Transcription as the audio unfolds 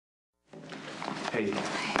Hey,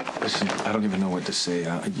 listen, I don't even know what to say.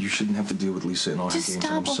 You shouldn't have to deal with Lisa and all her games. Just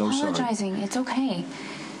stop apologizing. It's okay.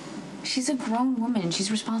 She's a grown woman.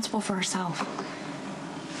 She's responsible for herself.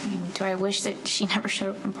 I mean, do I wish that she never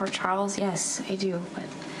showed up in Port Charles? Yes, I do, but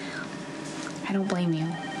I don't blame you.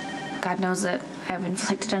 God knows that I've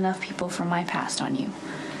inflicted enough people from my past on you.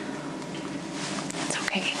 It's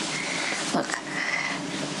okay. Look,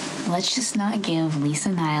 let's just not give Lisa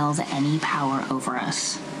Niles any power over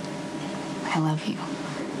us. I love you.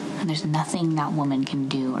 And there's nothing that woman can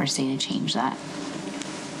do or say to change that.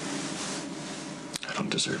 I don't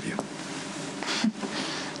deserve you.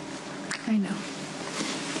 I know.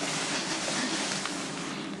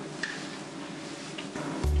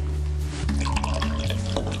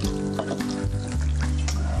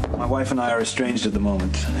 My wife and I are estranged at the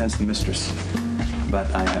moment, hence the mistress.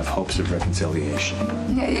 But I have hopes of reconciliation.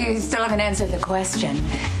 You still haven't answered the question.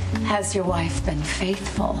 Has your wife been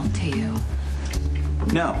faithful to you?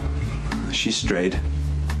 No. She strayed,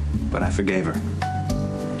 but I forgave her.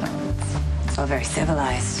 It's all very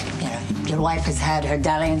civilized. You know, your wife has had her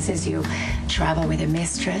dalliances. You travel with her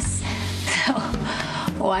mistress. So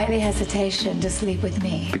why the hesitation to sleep with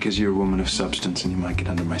me? Because you're a woman of substance and you might get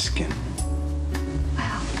under my skin.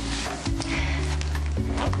 Well,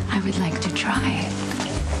 I would like to try.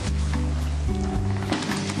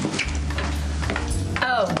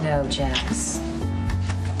 Oh, no, Jax.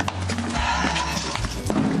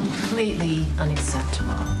 Completely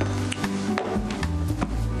unacceptable.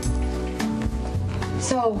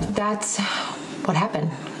 So that's what happened.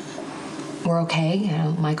 We're okay. You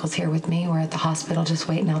know, Michael's here with me. We're at the hospital just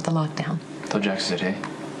waiting out the lockdown. So Jax said hey.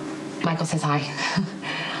 Michael says hi.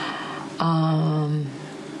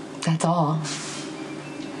 That's all.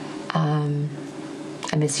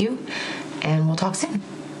 I miss you, and we'll talk soon.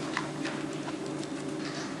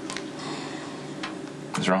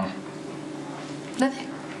 What's wrong? Nothing.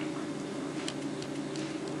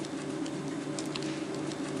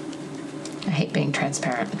 I hate being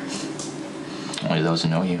transparent. Only those who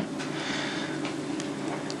know you.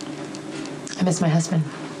 I miss my husband.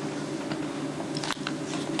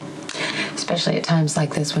 Especially at times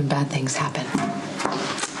like this when bad things happen.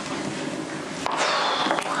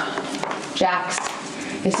 Jax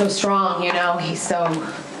is so strong, you know. He's so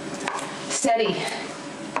steady.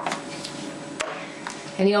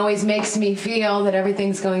 And he always makes me feel that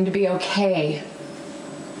everything's going to be okay.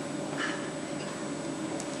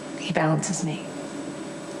 He balances me.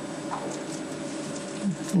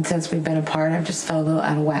 And since we've been apart, I've just felt a little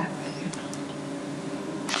out of whack.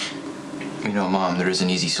 You know, Mom, there is an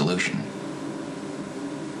easy solution.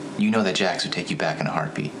 You know that Jax would take you back in a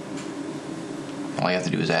heartbeat. All you have to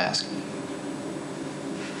do is ask.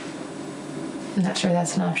 I'm not sure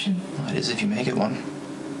that's an option. Well, it is if you make it one.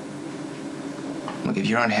 Look, if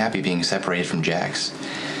you're unhappy being separated from Jax,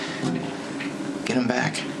 get him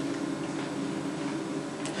back.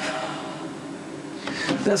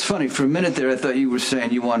 That's funny. For a minute there, I thought you were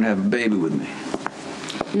saying you wanted to have a baby with me.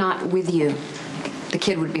 Not with you. The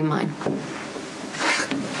kid would be mine.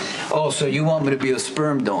 Oh, so you want me to be a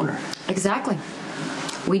sperm donor? Exactly.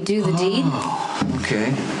 We do the deed.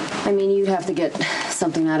 Okay. I mean, you'd have to get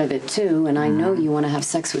something out of it, too, and I know you want to have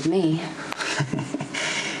sex with me.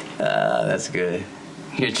 That's good.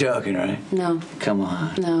 You're joking, right? No. Come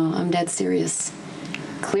on. No, I'm dead serious.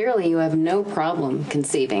 Clearly, you have no problem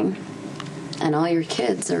conceiving, and all your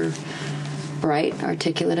kids are bright,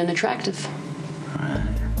 articulate, and attractive. Right.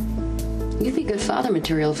 You'd be good father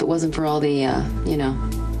material if it wasn't for all the, you know,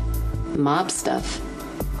 mob stuff.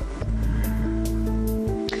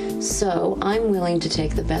 So I'm willing to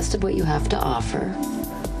take the best of what you have to offer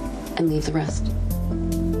and leave the rest.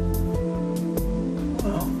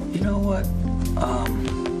 Well, you know what?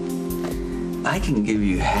 I can give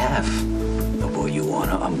you half of what you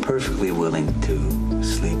want. I'm perfectly willing to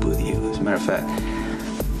sleep with you. As a matter of fact,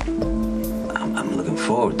 I'm looking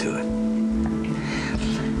forward to it.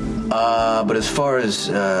 But as far as,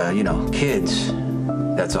 you know, kids,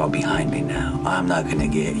 that's all behind me now. I'm not gonna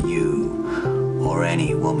get you or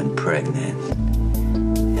any woman pregnant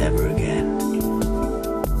ever again.